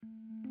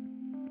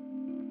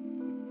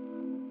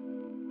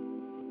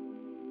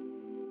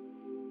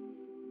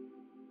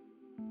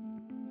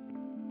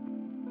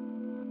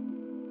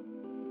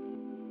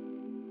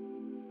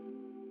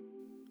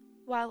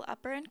While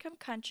upper-income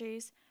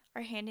countries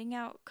are handing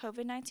out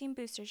COVID-19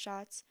 booster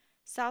shots,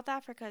 South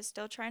Africa is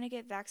still trying to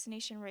get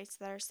vaccination rates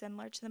that are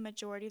similar to the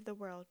majority of the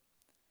world.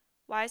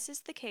 Why is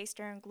this the case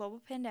during a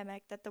global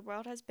pandemic that the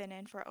world has been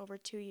in for over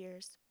 2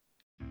 years?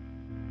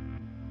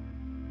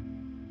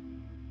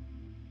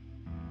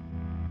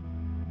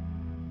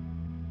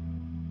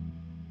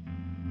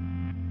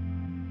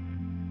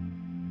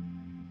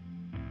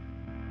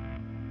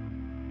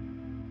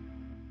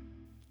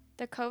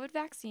 The COVID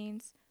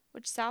vaccines,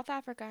 which South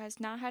Africa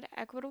has not had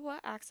equitable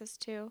access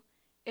to,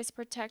 is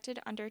protected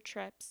under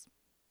TRIPS.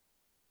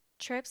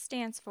 TRIPS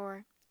stands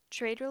for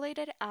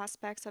Trade-Related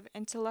Aspects of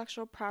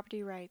Intellectual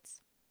Property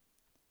Rights.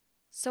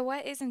 So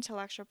what is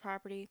intellectual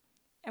property,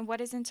 and what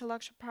is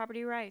intellectual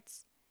property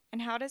rights,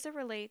 and how does it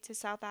relate to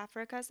South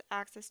Africa's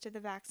access to the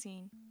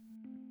vaccine?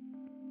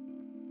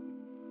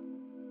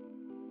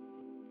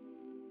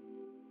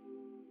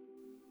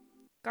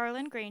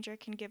 Garland Granger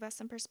can give us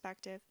some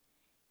perspective.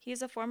 He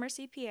is a former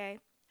CPA,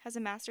 has a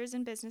master's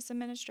in business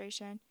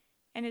administration,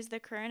 and is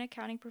the current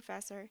accounting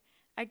professor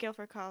at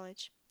Guilford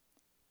College.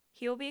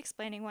 He will be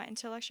explaining what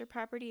intellectual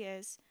property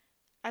is,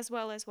 as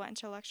well as what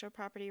intellectual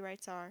property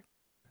rights are.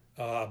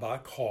 I buy a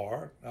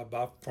car, I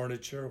buy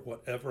furniture,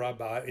 whatever I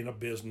buy in a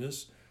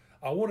business,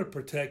 I want to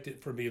protect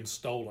it from being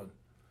stolen.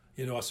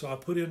 So I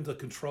put in the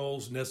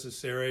controls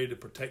necessary to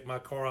protect my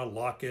car. I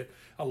lock it,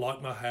 I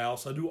lock my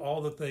house, I do all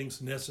the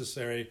things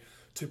necessary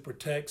to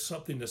protect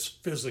something that's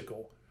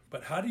physical.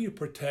 But how do you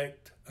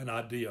protect an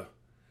idea?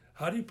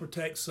 How do you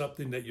protect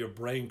something that your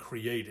brain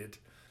created?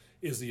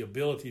 Is the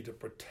ability to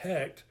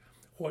protect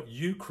what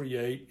you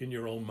create in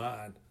your own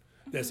mind.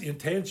 That's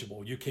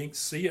intangible. You can't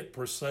see it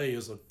per se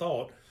as a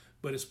thought,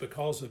 but it's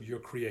because of your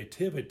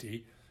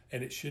creativity,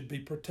 and it should be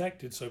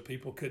protected so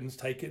people couldn't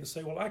take it and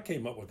say, well, I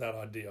came up with that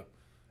idea.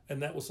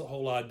 And that was the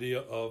whole idea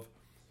of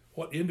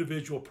what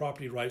individual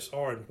property rights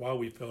are and why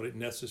we felt it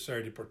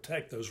necessary to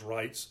protect those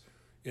rights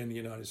in the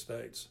United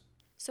States.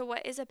 So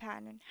what is a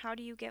patent? How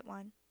do you get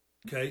one?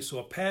 Okay, so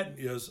a patent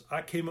is,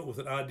 I came up with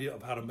an idea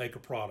of how to make a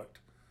product,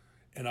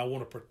 and I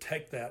want to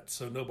protect that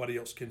so nobody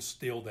else can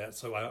steal that.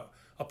 So I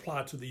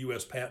apply to the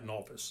U.S. Patent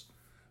Office,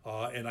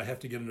 and I have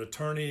to get an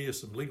attorney,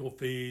 some legal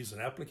fees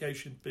and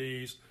application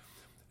fees,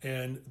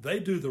 and they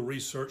do the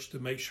research to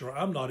make sure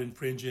I'm not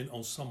infringing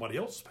on somebody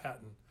else's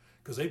patent,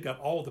 because they've got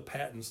all the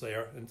patents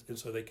there, and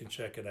so they can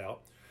check it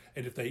out.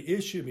 And if they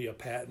issue me a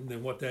patent,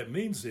 then what that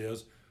means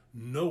is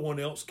no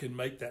one else can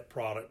make that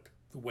product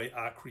the way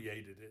I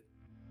created it.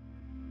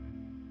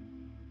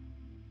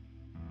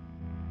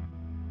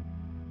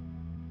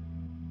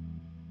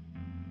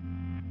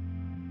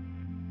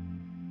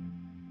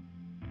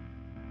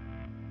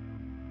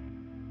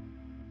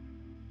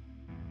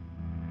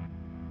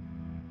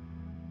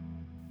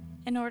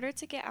 In order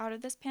to get out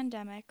of this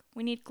pandemic,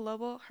 we need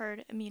global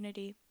herd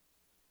immunity.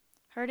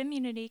 Herd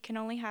immunity can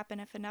only happen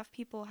if enough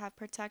people have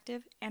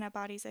protective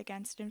antibodies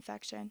against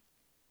infection.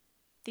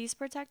 These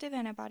protective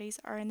antibodies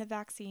are in the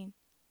vaccine.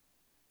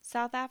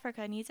 South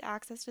Africa needs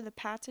access to the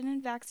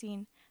patented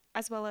vaccine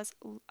as well as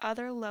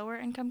other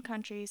lower-income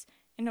countries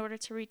in order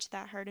to reach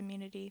that herd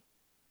immunity.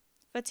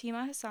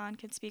 Fatima Hassan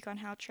can speak on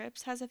how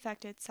TRIPS has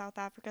affected South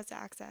Africa's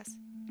access.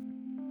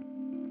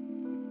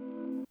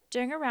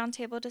 During a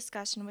roundtable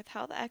discussion with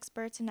health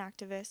experts and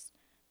activists,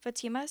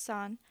 Fatima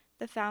Hassan,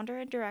 the founder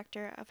and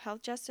director of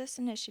Health Justice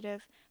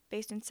Initiative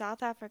based in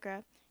South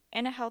Africa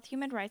and a health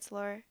human rights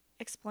lawyer,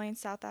 explained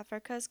South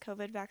Africa's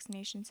COVID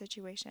vaccination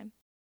situation.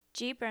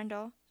 G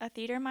Brindle, a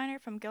theater minor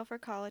from Guilford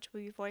College,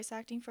 will be voice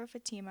acting for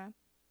Fatima.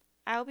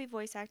 I will be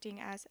voice acting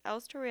as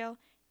Els Torreel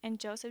and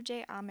Joseph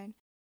J. Amon.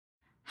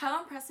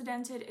 How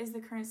unprecedented is the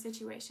current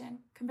situation?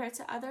 Compared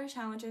to other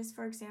challenges,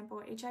 for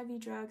example, HIV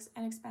drugs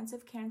and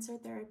expensive cancer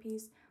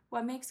therapies,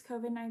 what makes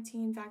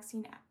COVID-19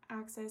 vaccine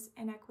access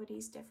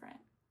inequities different?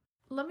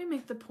 Let me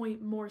make the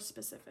point more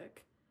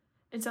specific.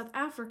 In South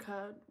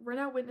Africa, we're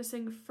now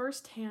witnessing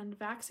first-hand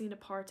vaccine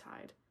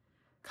apartheid.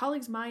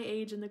 Colleagues my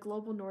age in the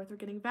global north are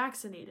getting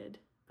vaccinated,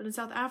 but in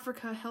South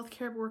Africa,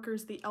 healthcare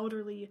workers, the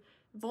elderly,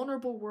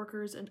 vulnerable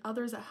workers, and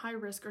others at high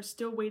risk are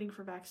still waiting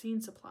for vaccine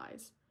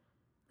supplies.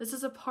 This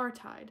is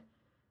apartheid.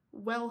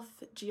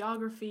 Wealth,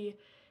 geography,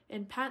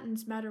 and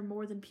patents matter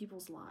more than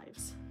people's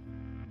lives.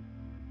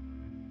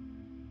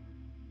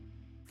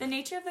 The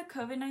nature of the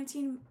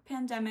COVID-19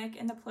 pandemic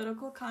and the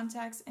political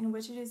context in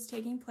which it is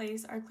taking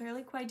place are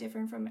clearly quite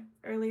different from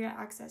earlier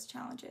access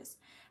challenges.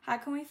 How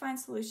can we find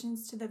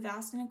solutions to the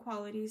vast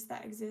inequalities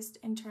that exist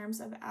in terms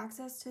of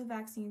access to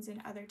vaccines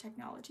and other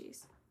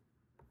technologies?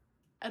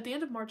 At the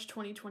end of March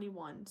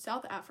 2021,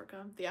 South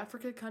Africa, the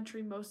African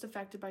country most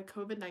affected by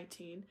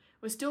COVID-19,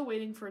 was still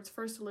waiting for its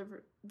first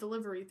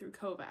delivery through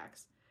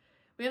COVAX.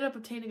 We ended up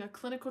obtaining a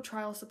clinical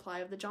trial supply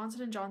of the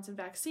Johnson & Johnson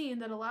vaccine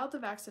that allowed the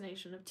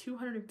vaccination of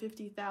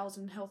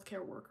 250,000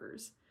 healthcare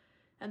workers.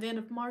 At the end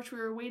of March, we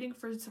were waiting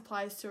for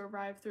supplies to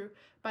arrive through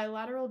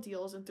bilateral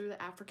deals and through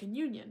the African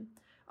Union,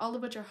 all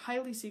of which are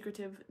highly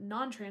secretive,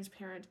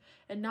 non-transparent,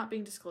 and not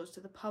being disclosed to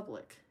the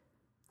public.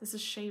 This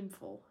is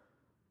shameful.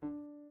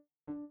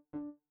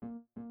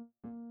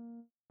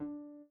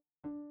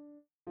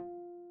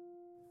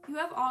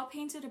 have all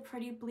painted a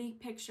pretty bleak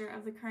picture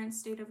of the current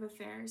state of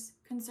affairs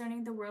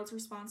concerning the world's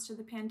response to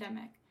the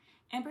pandemic,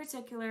 in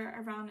particular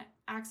around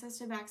access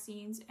to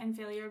vaccines and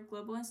failure of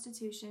global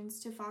institutions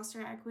to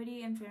foster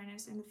equity and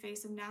fairness in the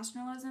face of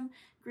nationalism,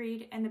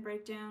 greed, and the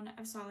breakdown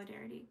of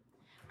solidarity.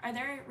 Are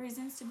there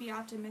reasons to be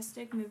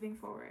optimistic moving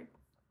forward?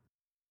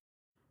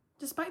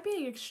 Despite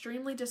being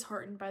extremely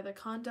disheartened by the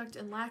conduct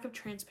and lack of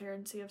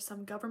transparency of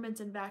some governments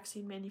and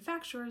vaccine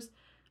manufacturers,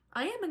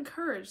 I am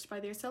encouraged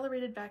by the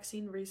accelerated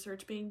vaccine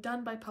research being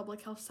done by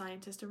public health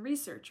scientists and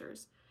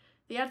researchers,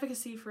 the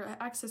advocacy for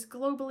access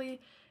globally,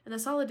 and the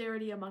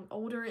solidarity among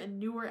older and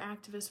newer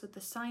activists with the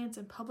science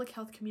and public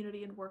health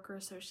community and worker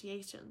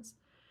associations.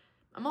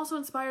 I'm also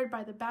inspired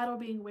by the battle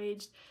being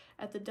waged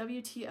at the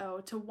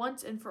WTO to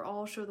once and for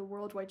all show the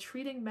world why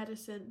treating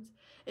medicines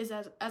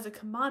as a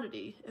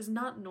commodity is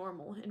not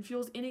normal and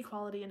fuels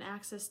inequality in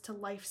access to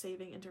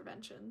life-saving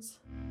interventions.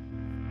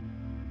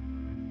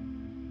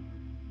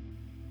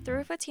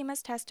 Through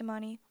Fatima's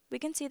testimony, we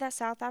can see that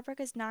South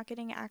Africa is not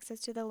getting access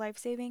to the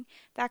life-saving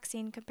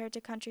vaccine compared to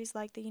countries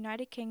like the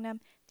United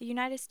Kingdom, the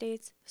United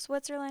States,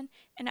 Switzerland,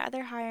 and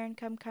other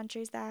higher-income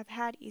countries that have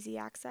had easy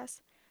access.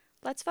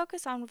 Let's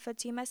focus on what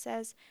Fatima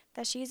says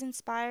that she is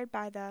inspired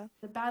by the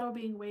battle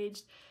being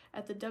waged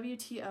at the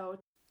WTO.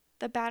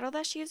 The battle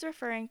that she is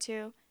referring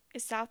to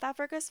is South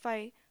Africa's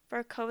fight for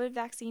a COVID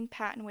vaccine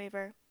patent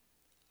waiver,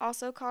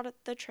 also called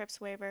the TRIPS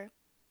waiver.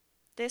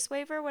 This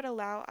waiver would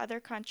allow other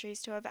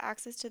countries to have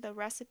access to the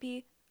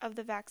recipe of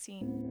the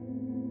vaccine.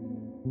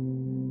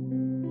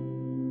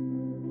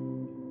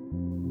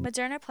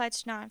 Moderna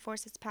pledged to not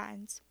enforce its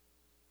patents,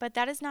 but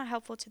that is not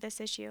helpful to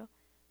this issue.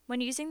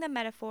 When using the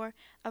metaphor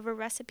of a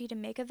recipe to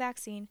make a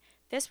vaccine,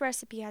 this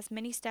recipe has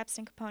many steps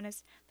and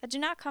components that do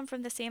not come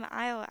from the same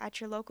aisle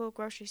at your local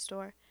grocery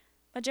store.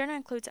 Moderna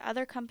includes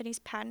other companies'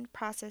 patent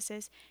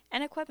processes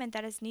and equipment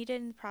that is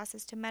needed in the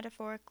process to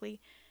metaphorically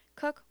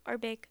cook or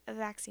bake a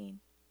vaccine.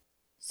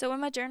 So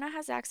when Moderna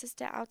has access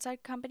to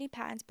outside company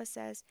patents but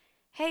says,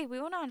 hey, we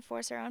will not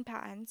enforce our own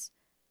patents,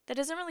 that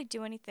doesn't really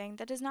do anything.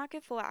 That does not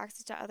give full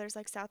access to others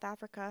like South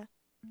Africa.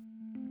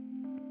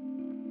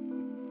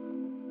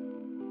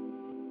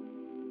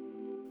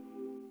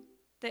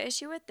 The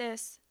issue with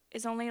this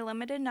is only a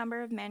limited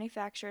number of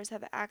manufacturers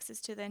have access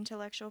to the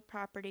intellectual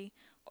property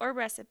or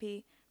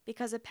recipe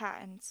because of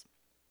patents.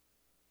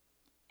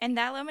 And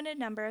that limited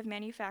number of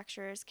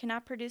manufacturers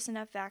cannot produce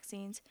enough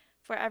vaccines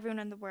for everyone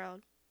in the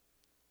world.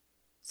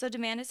 So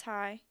demand is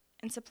high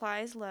and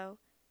supply is low,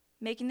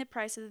 making the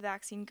price of the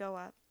vaccine go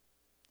up,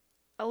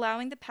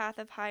 allowing the path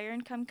of higher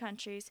income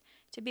countries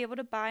to be able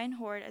to buy and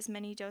hoard as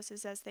many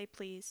doses as they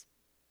please,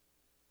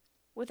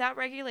 without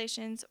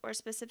regulations or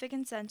specific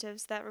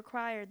incentives that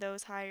require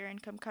those higher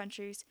income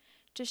countries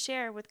to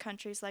share with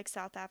countries like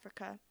South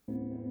Africa.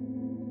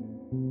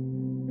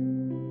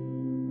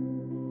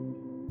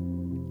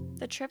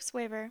 The TRIPS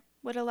waiver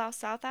would allow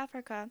South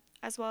Africa,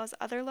 as well as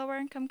other lower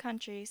income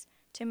countries,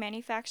 to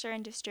manufacture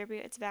and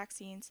distribute its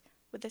vaccines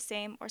with the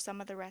same or some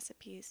of the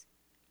recipes,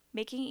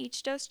 making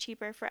each dose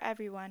cheaper for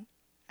everyone,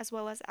 as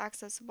well as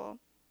accessible.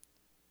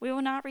 We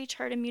will not reach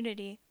herd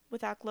immunity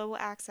without global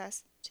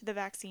access to the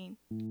vaccine.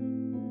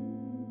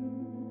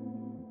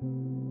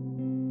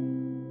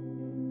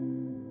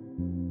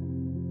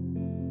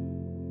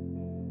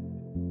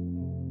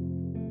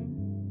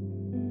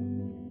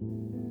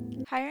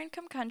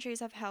 Higher-income countries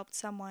have helped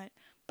somewhat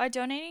by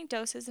donating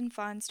doses and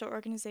funds to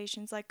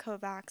organizations like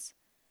COVAX.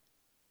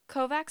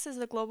 COVAX is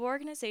the global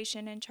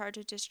organization in charge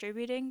of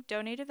distributing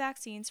donated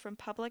vaccines from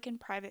public and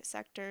private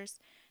sectors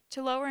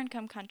to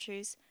lower-income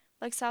countries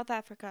like South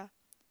Africa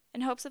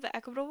in hopes of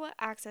equitable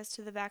access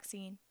to the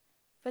vaccine.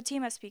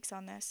 Fatima speaks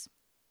on this.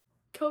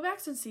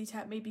 COVAX and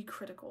CTAP may be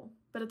critical,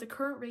 but at the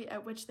current rate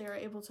at which they are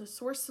able to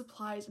source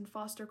supplies and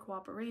foster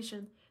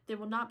cooperation, they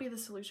will not be the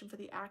solution for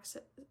the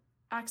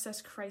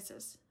access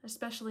crisis,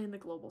 especially in the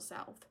global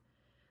south.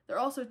 They're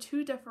also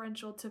too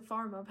deferential to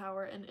pharma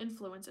power and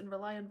influence and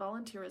rely on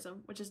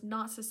volunteerism, which is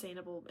not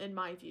sustainable in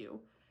my view.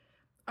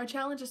 Our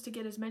challenge is to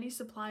get as many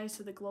supplies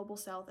to the global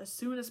south as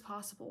soon as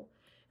possible,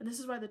 and this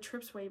is why the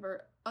TRIPS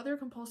waiver, other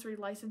compulsory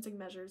licensing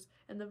measures,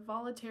 and the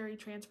voluntary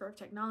transfer of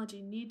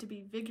technology need to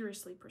be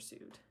vigorously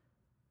pursued.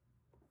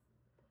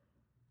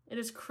 It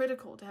is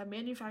critical to have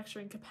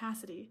manufacturing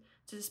capacity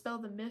to dispel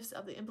the myths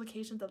of the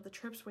implications of the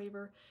TRIPS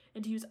waiver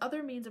and to use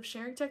other means of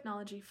sharing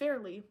technology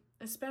fairly,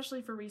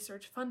 especially for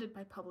research funded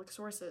by public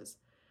sources.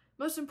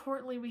 Most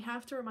importantly, we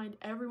have to remind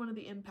everyone of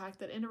the impact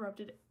that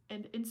interrupted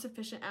and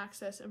insufficient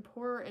access in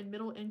poorer and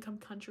middle-income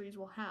countries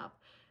will have,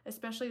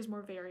 especially as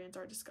more variants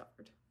are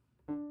discovered.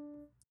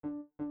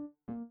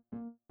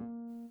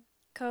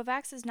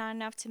 COVAX is not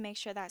enough to make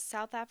sure that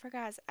South Africa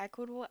has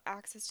equitable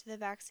access to the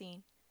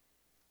vaccine.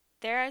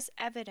 There is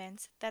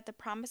evidence that the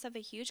promise of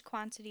a huge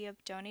quantity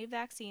of donated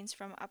vaccines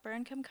from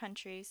upper-income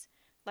countries,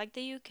 like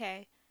the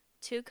UK,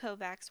 to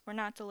COVAX were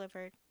not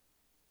delivered.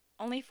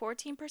 Only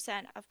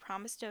 14% of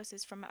promised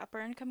doses from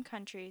upper-income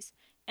countries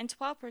and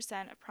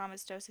 12% of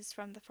promised doses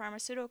from the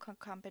pharmaceutical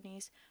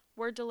companies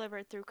were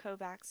delivered through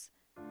COVAX.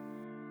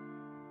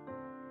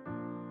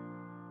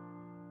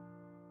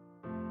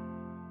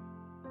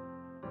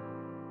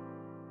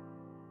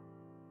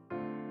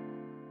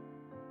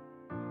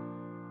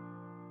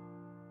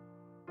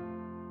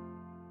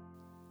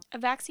 A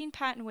vaccine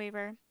patent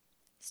waiver,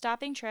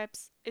 stopping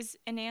trips, is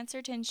an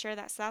answer to ensure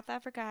that South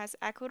Africa has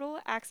equitable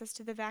access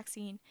to the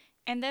vaccine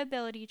and the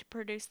ability to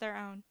produce their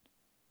own.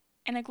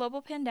 In a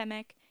global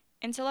pandemic,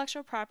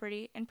 intellectual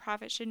property and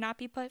profit should not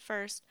be put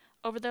first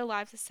over the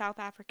lives of South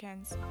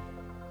Africans.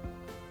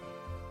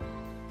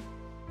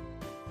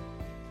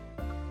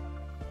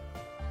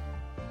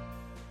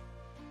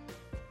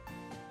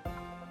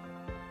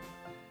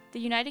 The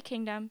United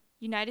Kingdom,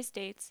 United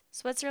States,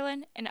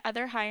 Switzerland, and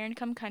other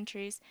higher-income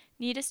countries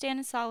need to stand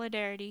in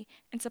solidarity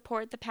and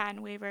support the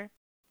patent waiver.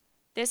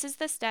 This is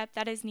the step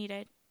that is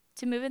needed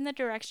to move in the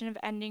direction of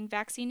ending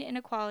vaccine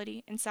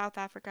inequality in South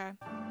Africa.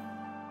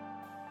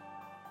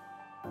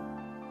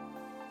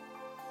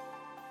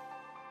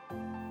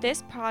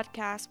 This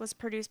podcast was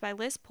produced by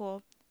Liz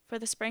Poole for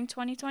the Spring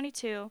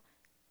 2022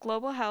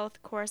 Global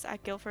Health course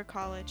at Guilford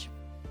College.